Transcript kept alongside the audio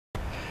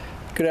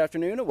Good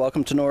afternoon and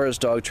welcome to Nora's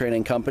Dog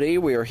Training Company.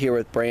 We are here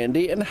with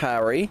Brandy and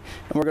Harry,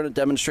 and we're going to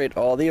demonstrate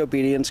all the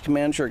obedience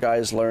commands your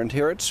guys learned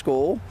here at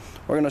school.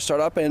 We're going to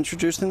start off by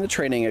introducing the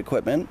training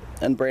equipment,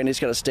 and Brandy's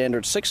got a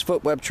standard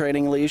 6-foot web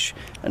training leash,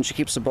 and she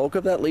keeps the bulk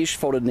of that leash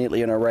folded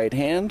neatly in her right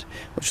hand,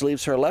 which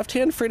leaves her left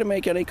hand free to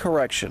make any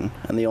correction.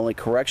 And the only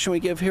correction we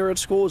give here at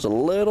school is a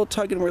little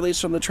tug and release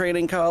from the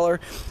training collar,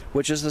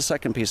 which is the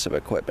second piece of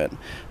equipment.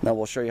 Now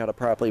we'll show you how to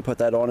properly put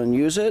that on and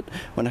use it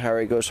when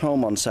Harry goes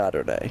home on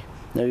Saturday.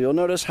 Now you'll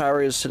notice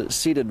Harry is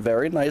seated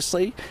very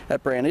nicely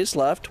at Brandy's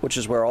left, which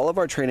is where all of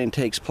our training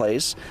takes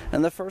place.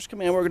 And the first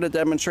command we're going to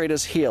demonstrate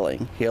is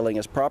heeling. Heeling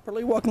is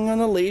properly walking on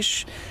the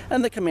leash,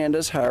 and the command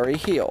is Harry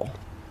heel.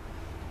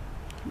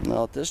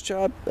 Now at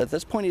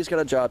this point he's got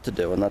a job to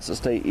do, and that's to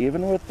stay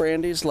even with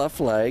Brandy's left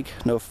leg,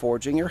 no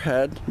forging your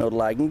head, no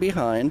lagging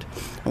behind,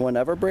 and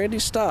whenever Brandy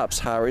stops,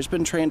 Harry's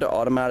been trained to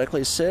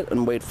automatically sit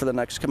and wait for the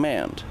next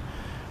command.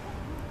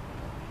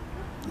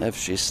 If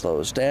she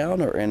slows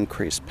down or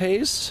increase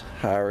pace,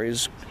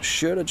 Harry's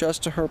should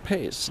adjust to her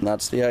pace, and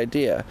that's the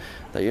idea,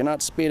 that you're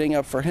not speeding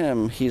up for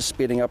him, he's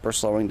speeding up or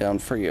slowing down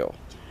for you.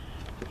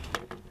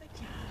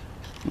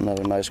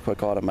 Another nice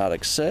quick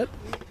automatic sit.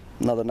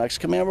 Now the next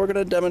command we're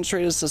going to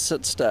demonstrate is the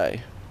sit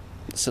stay.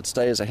 The sit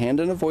stay is a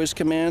hand and a voice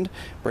command.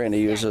 Brandy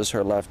uses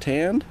her left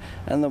hand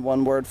and the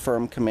one-word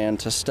firm command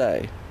to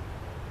stay.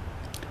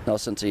 Now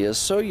since he is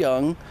so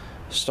young,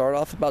 start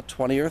off about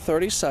 20 or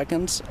 30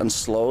 seconds and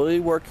slowly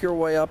work your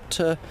way up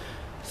to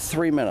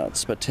 3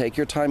 minutes, but take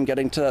your time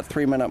getting to that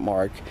 3-minute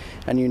mark.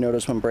 And you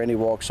notice when Brandy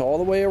walks all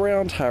the way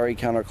around Harry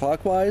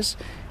counterclockwise,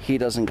 he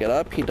doesn't get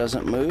up, he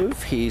doesn't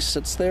move, he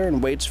sits there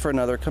and waits for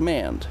another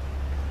command.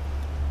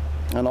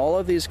 And all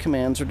of these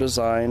commands are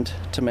designed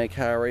to make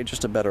Harry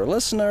just a better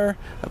listener,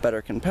 a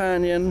better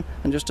companion,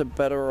 and just a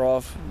better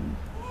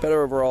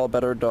overall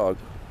dog.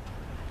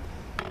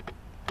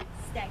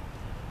 Stay.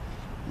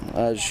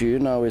 As you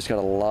know, he's got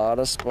a lot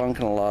of spunk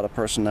and a lot of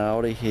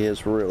personality. He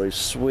is really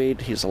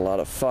sweet, he's a lot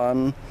of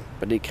fun,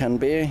 but he can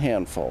be a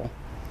handful.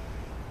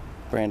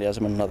 Brandy has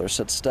him in another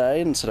sit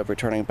stay. Instead of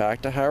returning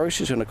back to Harry,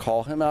 she's going to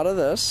call him out of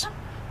this.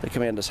 The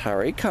command is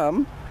Harry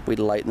come. We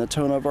lighten the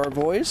tone of our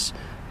voice.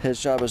 His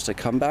job is to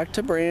come back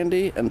to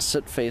Brandy and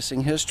sit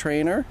facing his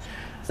trainer.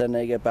 Then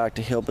they get back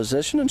to heel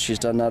position, and she's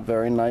done that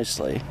very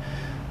nicely.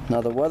 Now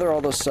the weather all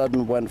of a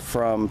sudden went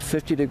from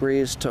 50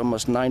 degrees to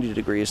almost 90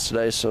 degrees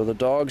today, so the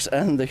dogs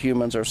and the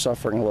humans are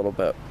suffering a little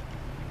bit.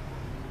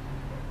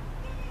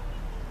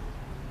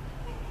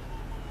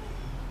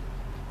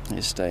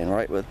 He's staying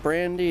right with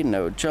Brandy,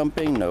 no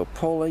jumping, no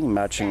pulling,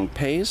 matching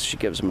pace. She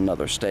gives him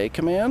another stay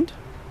command.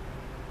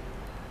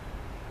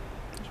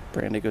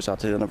 Brandy goes out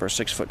to the end of her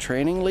 6-foot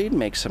training lead,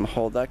 makes him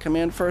hold that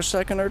command for a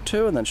second or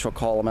two, and then she'll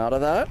call him out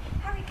of that.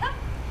 Harry, come.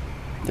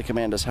 The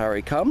command is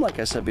Harry come. Like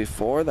I said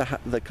before,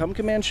 the come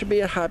command should be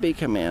a happy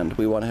command.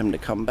 We want him to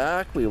come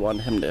back, we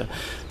want him to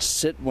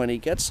sit when he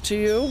gets to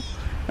you,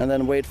 and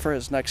then wait for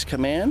his next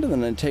command,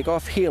 and then take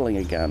off heeling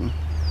again.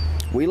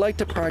 We like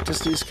to practice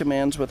these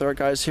commands with our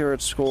guys here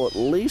at school at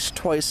least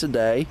twice a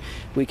day.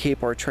 We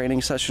keep our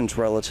training sessions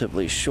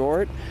relatively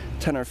short.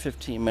 10 or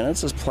 15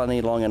 minutes is plenty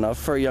long enough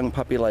for a young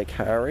puppy like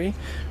Harry,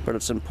 but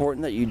it's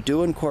important that you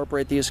do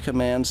incorporate these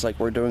commands like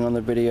we're doing on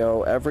the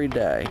video every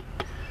day.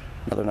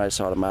 Another nice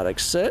automatic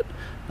sit.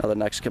 Now the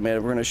next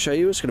command we're going to show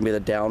you is going to be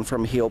the down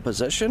from heel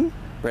position.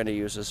 Brandy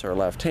uses her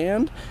left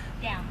hand.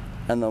 Down.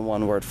 And the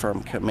one-word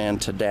firm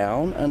command to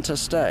down and to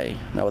stay.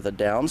 Now with a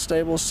down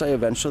stay, we'll say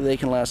eventually they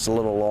can last a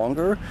little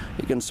longer.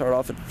 You can start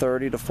off at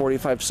 30 to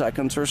 45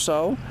 seconds or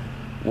so,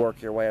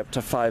 work your way up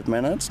to 5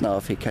 minutes. Now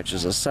if he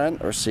catches a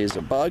scent or sees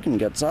a bug and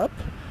gets up,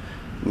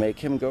 make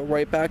him go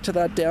right back to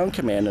that down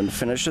command and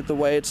finish it the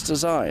way it's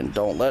designed.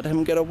 Don't let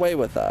him get away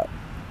with that.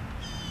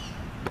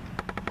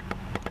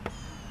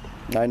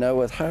 I know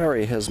with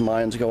Harry, his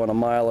mind's going a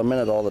mile a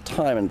minute all the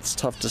time, and it's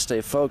tough to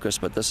stay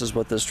focused, but this is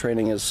what this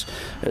training is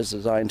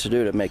designed to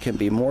do, to make him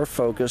be more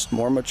focused,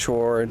 more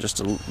mature, and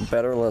just a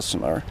better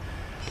listener.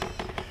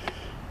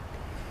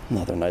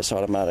 Another nice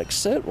automatic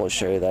sit. We'll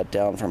show you that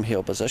down from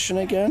heel position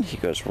again. He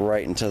goes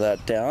right into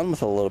that down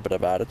with a little bit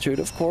of attitude,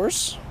 of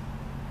course.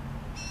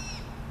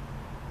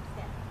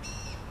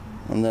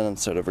 And then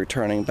instead of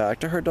returning back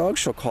to her dog,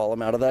 she'll call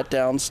him out of that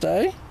down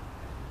stay.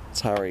 It's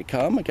Harry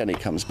come. Again, he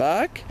comes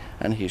back,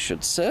 and he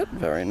should sit.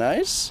 Very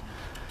nice.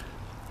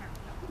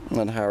 And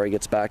then Harry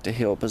gets back to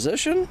heel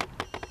position.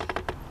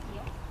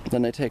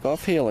 Then they take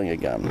off heeling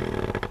again.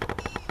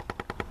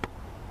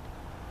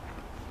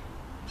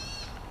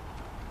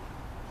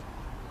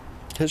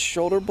 His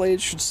shoulder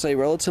blades should stay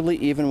relatively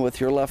even with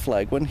your left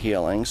leg when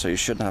heeling, so you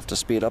shouldn't have to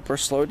speed up or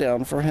slow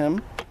down for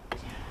him.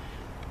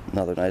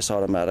 Another nice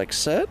automatic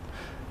sit.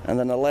 And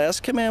then the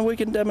last command we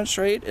can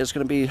demonstrate is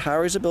going to be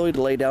Harry's ability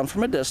to lay down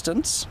from a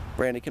distance.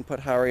 Brandy can put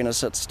Harry in a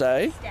sit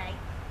stay. Stay.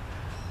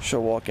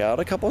 She'll walk out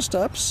a couple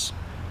steps.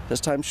 This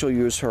time she'll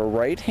use her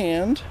right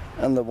hand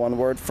and the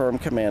one-word firm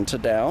command to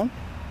down.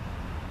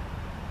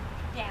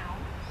 Down.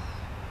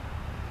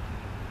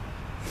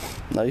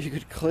 Now you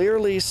could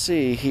clearly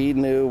see he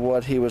knew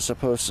what he was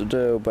supposed to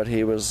do, but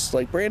he was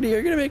like, Brandy,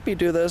 you're going to make me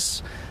do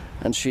this.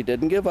 And she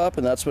didn't give up,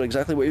 and that's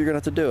exactly what you're going to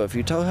have to do. If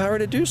you tell Harry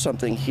to do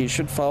something, he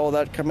should follow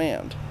that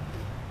command.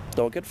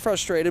 Don't get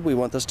frustrated. We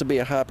want this to be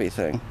a happy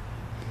thing.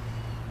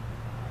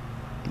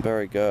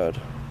 Very good.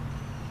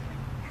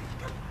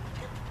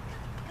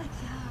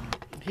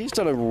 He's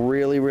done a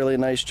really, really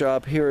nice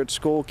job here at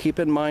school. Keep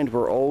in mind,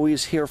 we're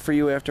always here for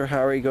you after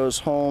Harry goes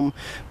home.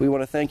 We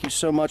want to thank you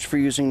so much for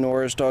using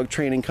Nora's Dog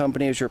Training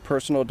Company as your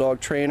personal dog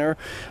trainer.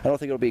 I don't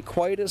think it'll be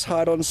quite as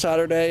hot on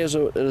Saturday as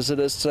it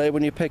is today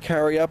when you pick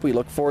Harry up. We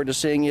look forward to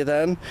seeing you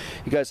then.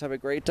 You guys have a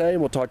great day, and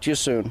we'll talk to you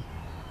soon.